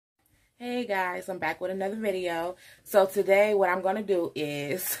Hey guys, I'm back with another video. So today what I'm gonna do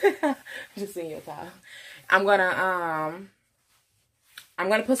is just seeing your top. I'm gonna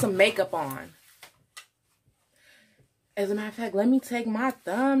put some makeup on. As a matter of fact, let me take my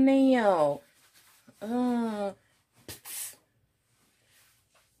thumbnail.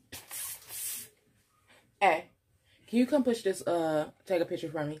 Hey, can you come push this take a picture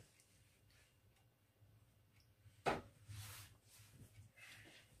for me?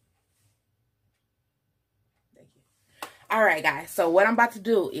 All right, guys. So what I'm about to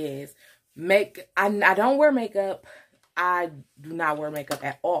do is I don't wear makeup. I do not wear makeup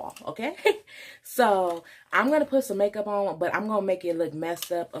at all, okay? So I'm going to put some makeup on, but I'm going to make it look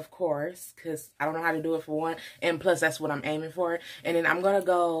messed up, of course, because I don't know how to do it for one. And plus, that's what I'm aiming for. And then I'm going to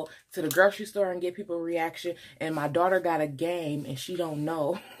go to the grocery store and get people a reaction. And my daughter got a game, and she don't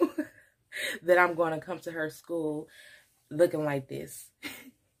know that I'm going to come to her school looking like this.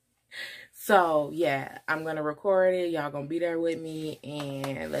 So, yeah, I'm going to record it. Y'all going to be there with me.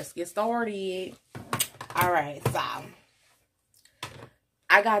 And let's get started. All right, so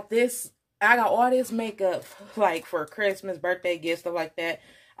I got all this makeup, like, for Christmas, birthday gifts, stuff like that.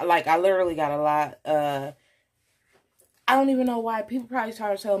 I literally got a lot. I don't even know why. People probably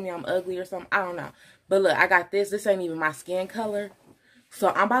try to tell me I'm ugly or something. I don't know. But look, I got this. This ain't even my skin color. So,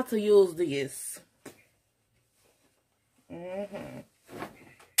 I'm about to use this.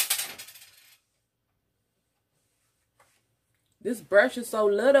 This brush is so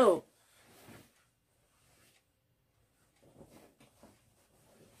little.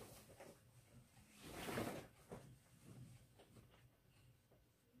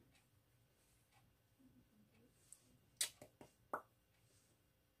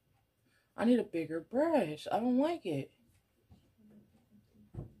 I need a bigger brush. I don't like it.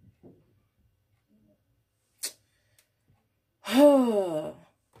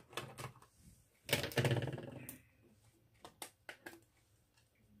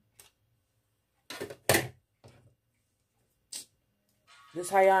 This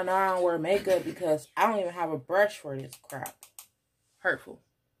how y'all know I don't wear makeup, because I don't even have a brush for this crap. Hurtful.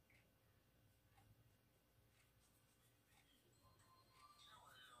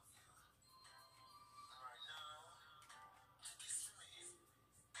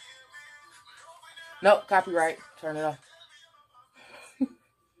 Nope, copyright. Turn it off.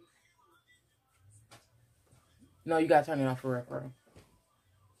 No, you gotta turn it off for real, for real.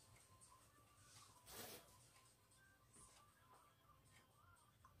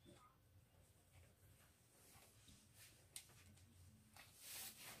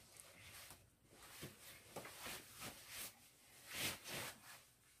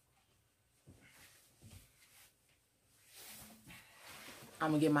 I'm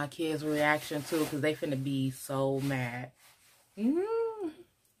gonna get my kids' reaction too, because they finna be so mad.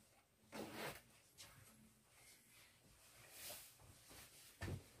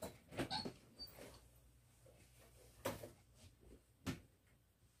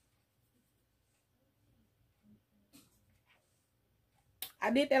 I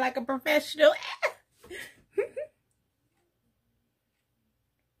did that like a professional.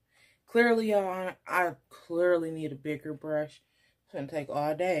 Clearly, y'all, I clearly need a bigger brush. It's gonna take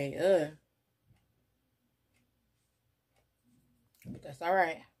all day. But that's all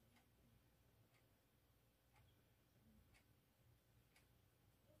right.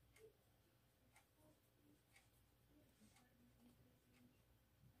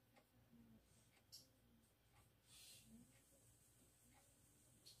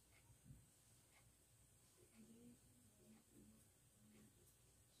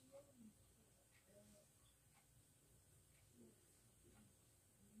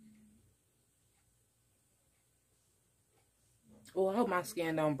 Well, I hope my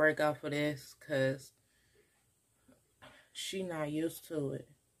skin don't break out for this, because she not used to it.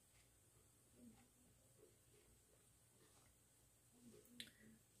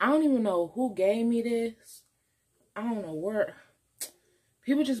 I don't even know who gave me this. I don't know where.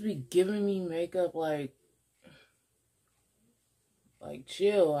 People just be giving me makeup like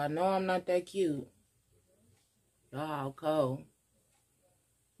chill. I know I'm not that cute. Y'all cold.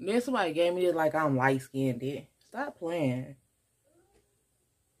 Then somebody gave me it like I'm light-skinned. Stop playing.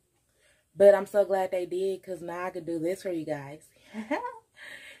 But I'm so glad they did, because now I could do this for you guys.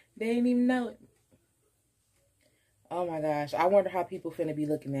 They didn't even know it. Oh my gosh. I wonder how people finna be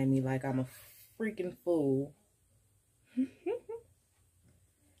looking at me like I'm a freaking fool.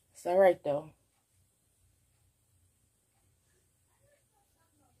 It's alright though.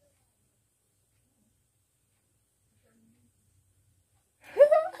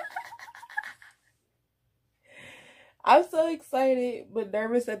 I'm so excited, but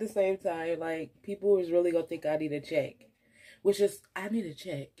nervous at the same time. Like, people is really gonna think I need a check. Which is, I need a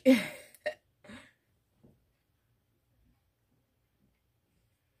check.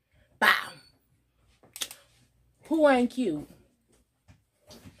 Bow. Who ain't cute?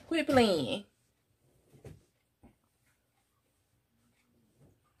 Quit playing.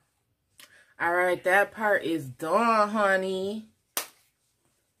 All right, that part is done, honey.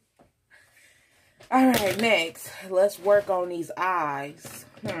 All right, next, let's work on these eyes.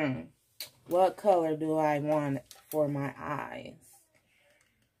 What color do I want for my eyes?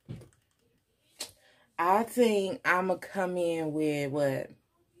 I think I'm going to come in with what?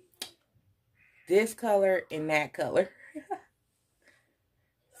 This color and that color.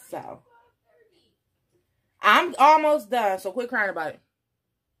 So, I'm almost done, so quit crying about it.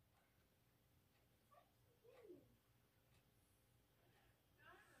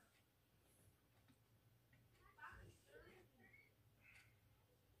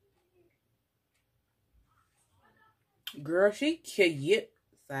 Girl, she cute.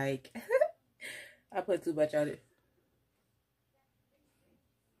 Like, I put too much on it.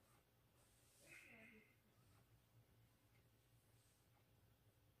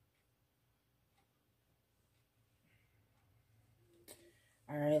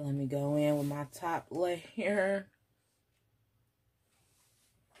 All right, let me go in with my top layer.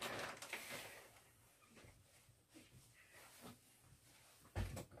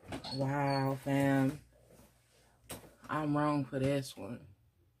 Wow, fam. I'm wrong for this one.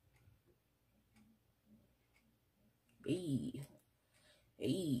 Hey.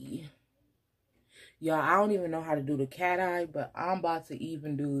 Y'all, I don't even know how to do the cat eye, but I'm about to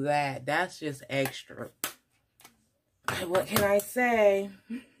even do that. That's just extra. What can I say?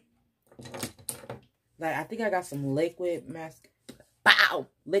 Like, I think I got some liquid mascara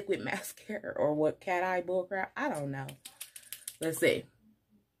or what, cat eye bullcrap. I don't know. Let's see.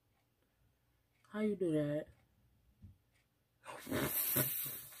 How you do that?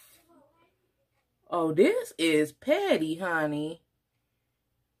 Oh, this is petty, honey.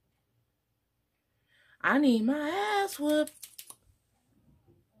 I need my ass whooped.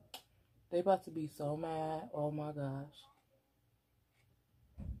 They about to be so mad. Oh my gosh.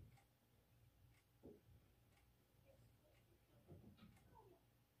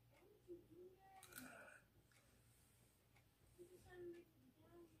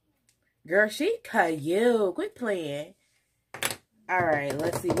 Girl, she cute. Quit playing. Alright,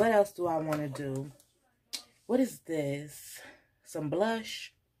 let's see. What else do I want to do? What is this? Some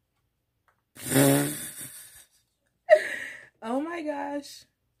blush? Oh my gosh.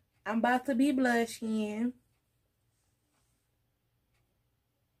 I'm about to be blushing.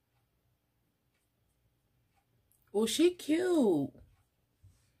 Oh, she cute.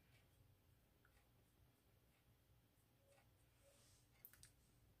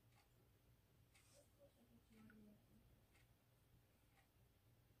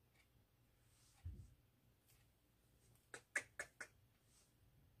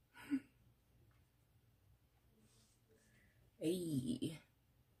 Hey.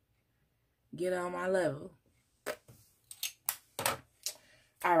 Get on my level.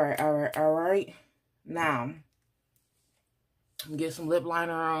 Alright. Now, get some lip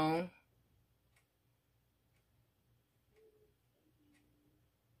liner on.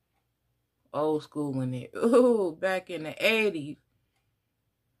 Old school in it. Ooh, back in the 80s.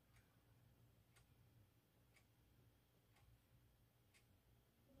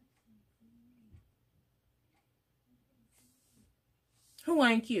 Who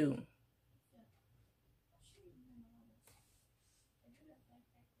ain't cute?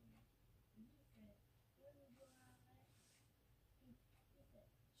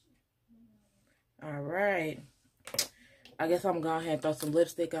 Alright. I guess I'm going to throw some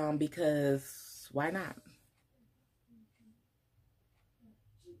lipstick on because why not?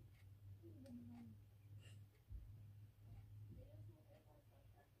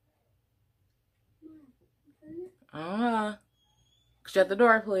 Shut the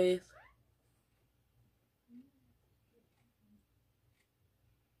door, please.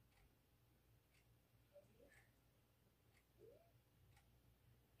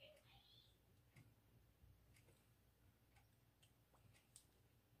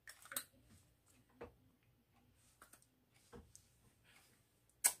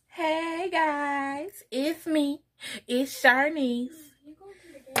 Hey guys, it's me. It's Sharnice.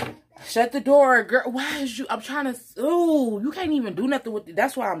 Shut the door, girl. Why is you? I'm trying to. Ooh, you can't even do nothing with it.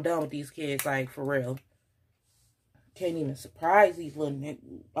 That's why I'm done with these kids. Like, for real. Can't even surprise these little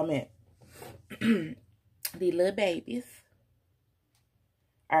niggas. I mean, these little babies.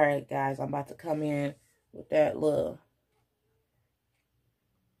 All right, guys. I'm about to come in with that little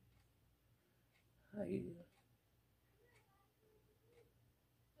How you?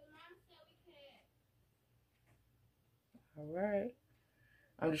 All right.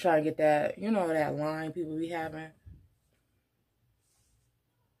 I'm just trying to get that, you know, that line people be having.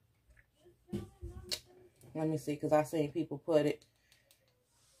 Let me see, because I seen people put it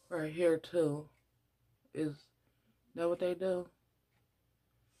right here too. Is that what they do?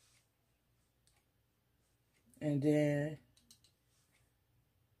 And then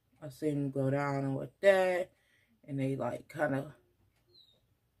I seen them go down with that. And they like kind of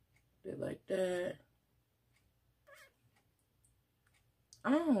did like that.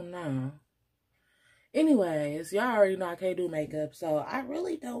 I don't know. Anyways, y'all already know I can't do makeup, so I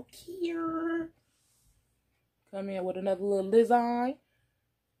really don't care. Come in with another little design.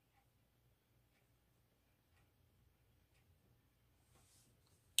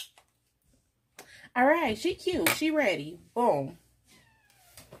 All right, she cute. She ready. Boom.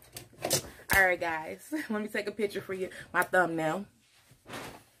 All right, guys. Let me take a picture for you. My thumbnail.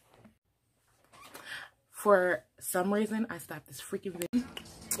 For some reason, I stopped this freaking video.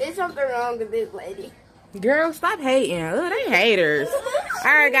 There's something wrong with this lady. Girl, stop hating. Oh, they haters.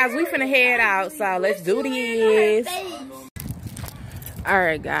 All right, guys. We finna head out, so let's do this. All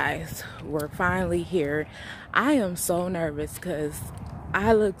right, guys. We're finally here. I am so nervous because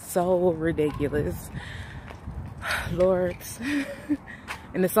I look so ridiculous. Lord.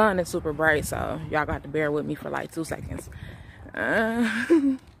 And the sun is super bright, so y'all got to bear with me for like 2 seconds.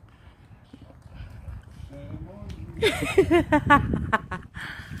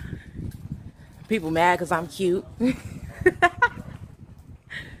 People mad because I'm cute.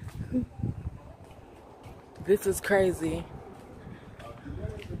 This is crazy.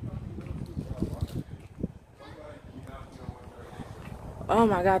 Oh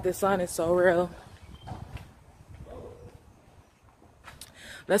my God, this sun is so real.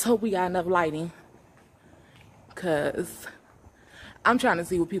 Let's hope we got enough lighting, because I'm trying to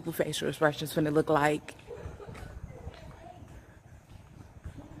see what people's facial expressions finna look like.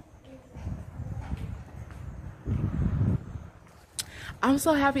 I'm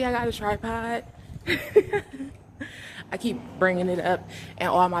so happy I got a tripod. I keep bringing it up in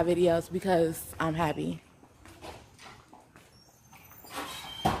all my videos because I'm happy.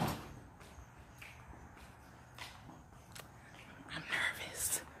 I'm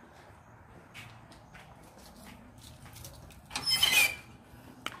nervous.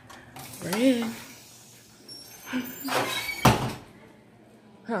 We're in.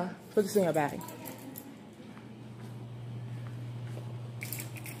 Huh, put this in your bag.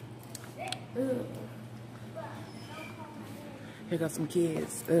 Ugh. Here got some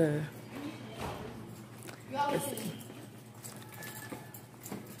kids. Let's see.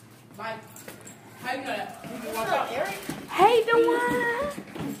 Mike, how you know that? What's up, Eric? Hey, Dewan.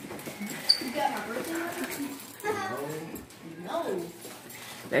 You got my birthday? No.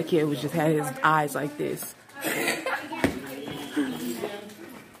 That kid was just had his eyes like this.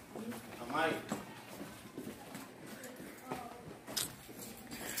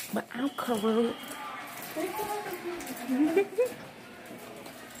 But I'm corrupt.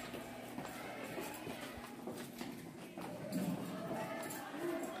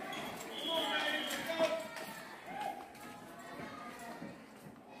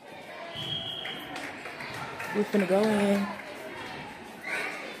 We're finna go in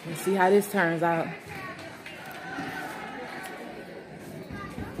and see how this turns out.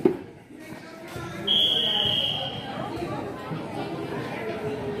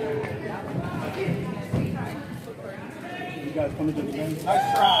 You guys coming to the game?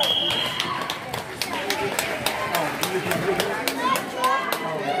 Nice try.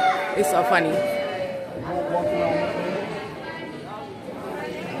 It's so funny.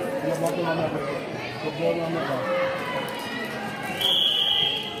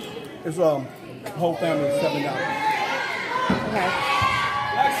 It's whole family is $7. Okay.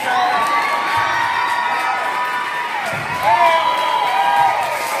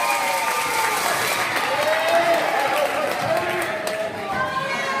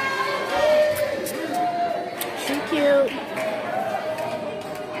 She cute.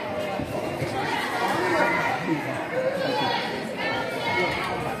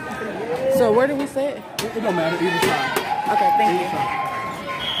 So where do we sit? It don't matter either side. Okay, thank you.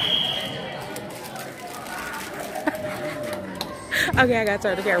 Okay, I gotta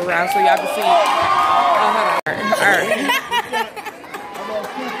turn the camera around so y'all can see. Oh, hold on. All right.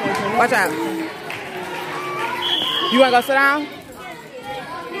 Watch out. You wanna go sit down?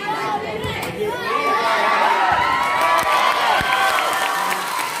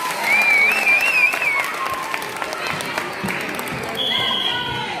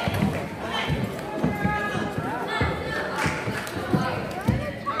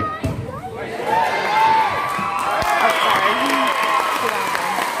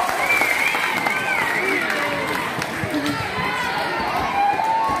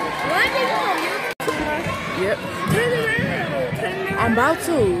 Yep. I'm about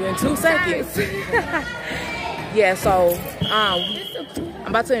to in 2 seconds. Yeah, so I'm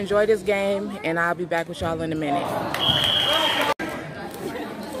about to enjoy this game and I'll be back with y'all in a minute.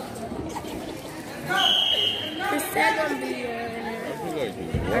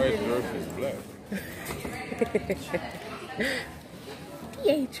 White versus black.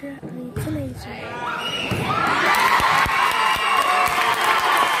 Teenager.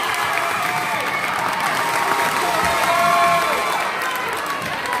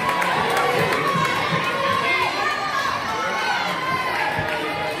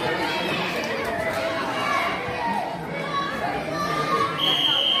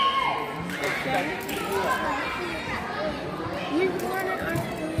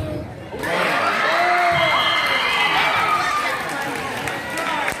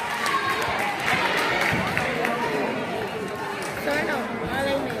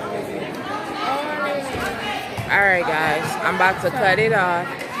 Alright guys, I'm about to cut it off.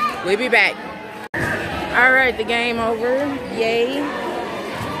 We'll be back. Alright, the game over. Yay.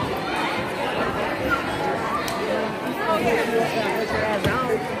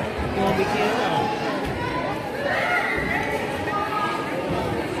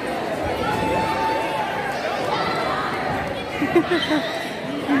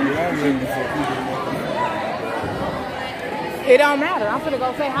 It don't matter. I'm gonna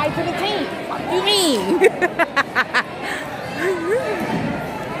go say hi to the team. What do you mean?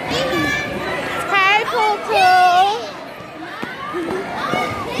 Hi, Poo-Poo.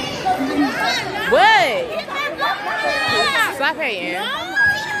 What? Stop hating.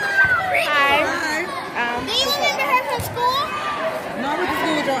 Hi. Do you remember her from school? No, I went to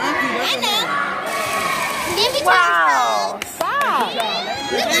school with your auntie. I know. Give me Wow. Stop.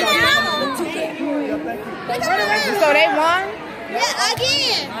 Look at them. So they won? Yeah,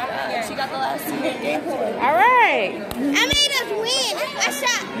 again. She got the last two. All right. I made us win. I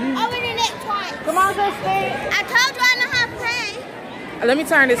shot over the net twice. Come on, Justin. I told you I know how to play. Let me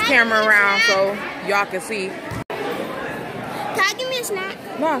turn this camera around so y'all can see. Can I give me a snack?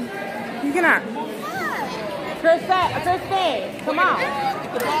 No, you cannot. Tristan, come on.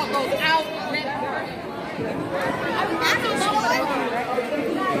 The ball goes out.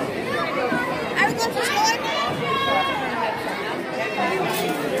 Are we going to score?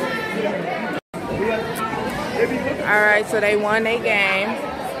 All right, so they won their game.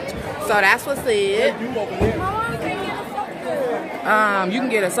 So that's what's it. You can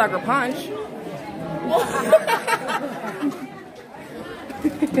get a sucker punch.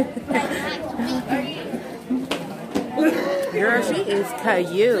 Girl, she is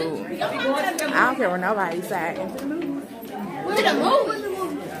cute. I don't care what nobody's saying.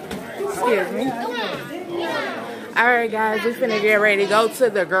 Excuse me. Alright guys, we're finna get ready to go to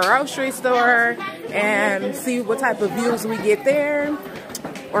the grocery store and see what type of views we get there.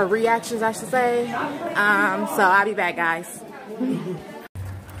 Or reactions, I should say. So I'll be back, guys.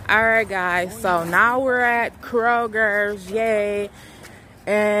 Alright guys, so now we're at Kroger's, yay.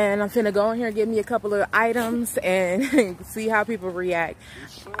 And I'm finna go in here and get me a couple of items and see how people react.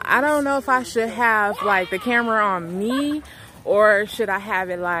 I don't know if I should have like the camera on me or should I have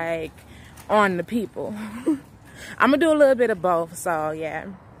it like on the people. I'm gonna do a little bit of both, so yeah.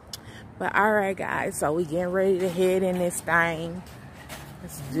 But alright guys, so we getting ready to head in this thing.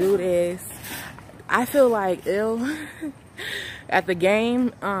 Let's do this. I feel like ill at the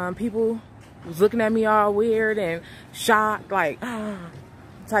game. People was looking at me all weird and shocked, like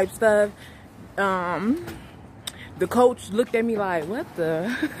type stuff. The coach looked at me like, what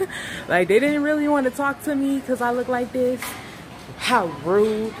the? Like they didn't really want to talk to me because I look like this. How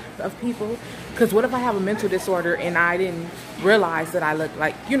rude of people. Because what if I have a mental disorder and I didn't realize that I look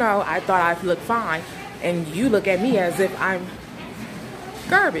like, you know, I thought I looked fine and you look at me as if I'm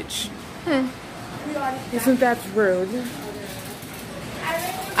garbage. Isn't that rude?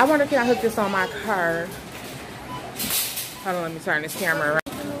 I wonder, can I hook this on my car? Hold on, let me turn this camera around.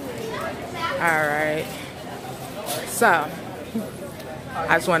 Alright. So,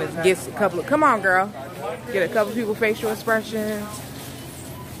 I just wanted to get a couple of, come on girl. Get a couple people facial expressions.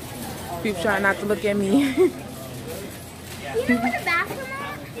 People trying not to look at me. You know where the bathroom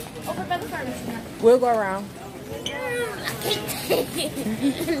at? Over by the pharmacy. We'll go around. I can't take it.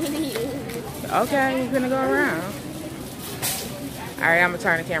 Okay, you're gonna go around. Alright, I'm gonna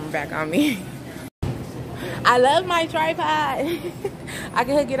turn the camera back on me. I love my tripod. I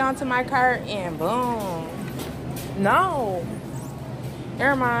can hook it onto my cart and boom. No.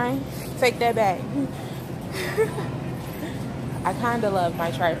 Never mind. Take that back. I kinda love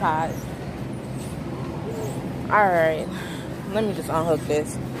my tripod. Alright. Let me just unhook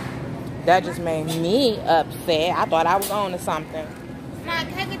this. That just made me upset. I thought I was on to something. Mom,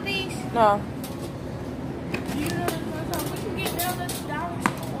 can I get these? No. We can get nails at the dollar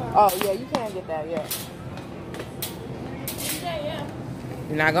store. Oh, yeah, you can get that, yeah. Yeah.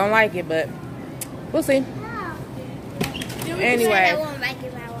 You're not gonna like it, but we'll see. No. Anyway. I won't like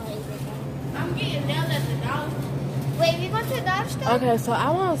it, but I won't eat it. I'm getting nails at the dollar store. Wait, we going to the dollar store? Okay, so I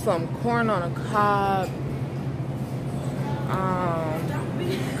want some corn on a cob.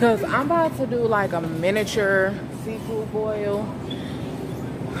 Because I'm about to do like a miniature seafood boil.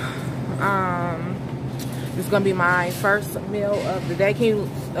 This is going to be my first meal of the day. Can you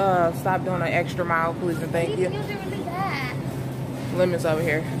stop doing an extra mile, please, and thank you. These are really bad. Lemons over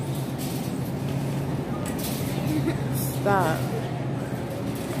here. Stop.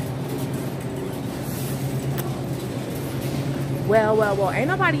 Well, ain't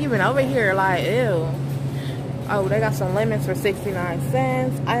nobody even over here, like, ew. Oh, they got some lemons for 69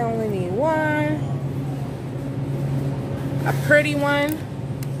 cents. I only need one. A pretty one.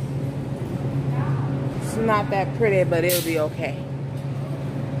 It's not that pretty, but it'll be okay.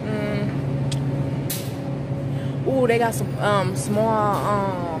 Ooh, they got some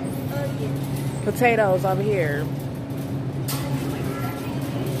small potatoes over here.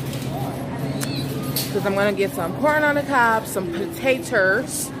 Because I'm going to get some corn on the cob, some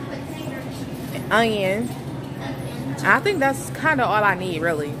potatoes, onion. I think that's kind of all I need,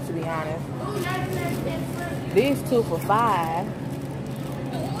 really, to be honest. These 2 for $5.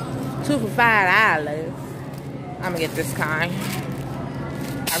 2 for $5. I'm going to get this kind.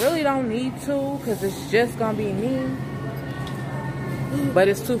 I really don't need 2 because it's just going to be me. But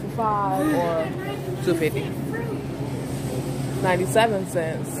it's 2 for $5 or $2.50. 97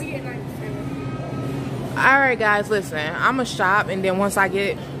 cents. Alright guys, listen, I'm gonna shop, and then once I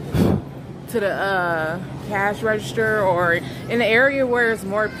get to the cash register or in the area where there's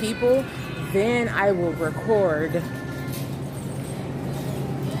more people, then I will record.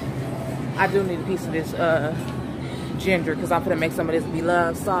 I do need a piece of this ginger because I'm gonna make some of this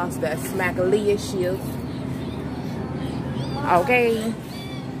beloved sauce that's smackalicious. Okay.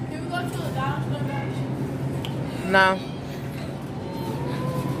 Can we go to the dollar store, guys? No.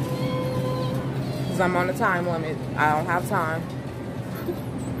 Because I'm on a time limit. I don't have time.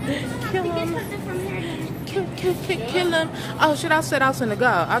 Kill him. Kill him. Oh, shit, I said I was gonna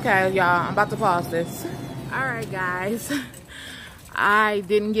go. Okay, y'all, I'm about to pause this. Alright, guys. I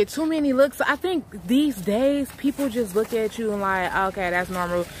didn't get too many looks. I think these days, people just look at you and like, okay, that's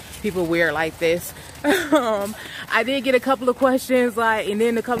normal. People weird like this. I did get a couple of questions, like, and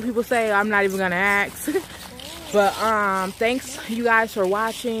then a couple people say, I'm not even gonna ask. But thanks you guys for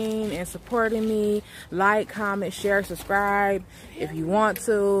watching and supporting me. Like, comment, share, subscribe if you want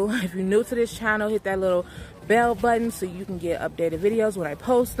to. If you're new to this channel, hit that little bell button so you can get updated videos when I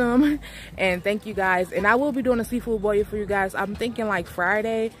post them. And thank you guys. And I will be doing a seafood boil for you guys. I'm thinking like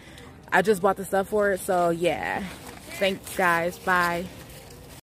Friday. I just bought the stuff for it, so yeah. Thanks guys. Bye.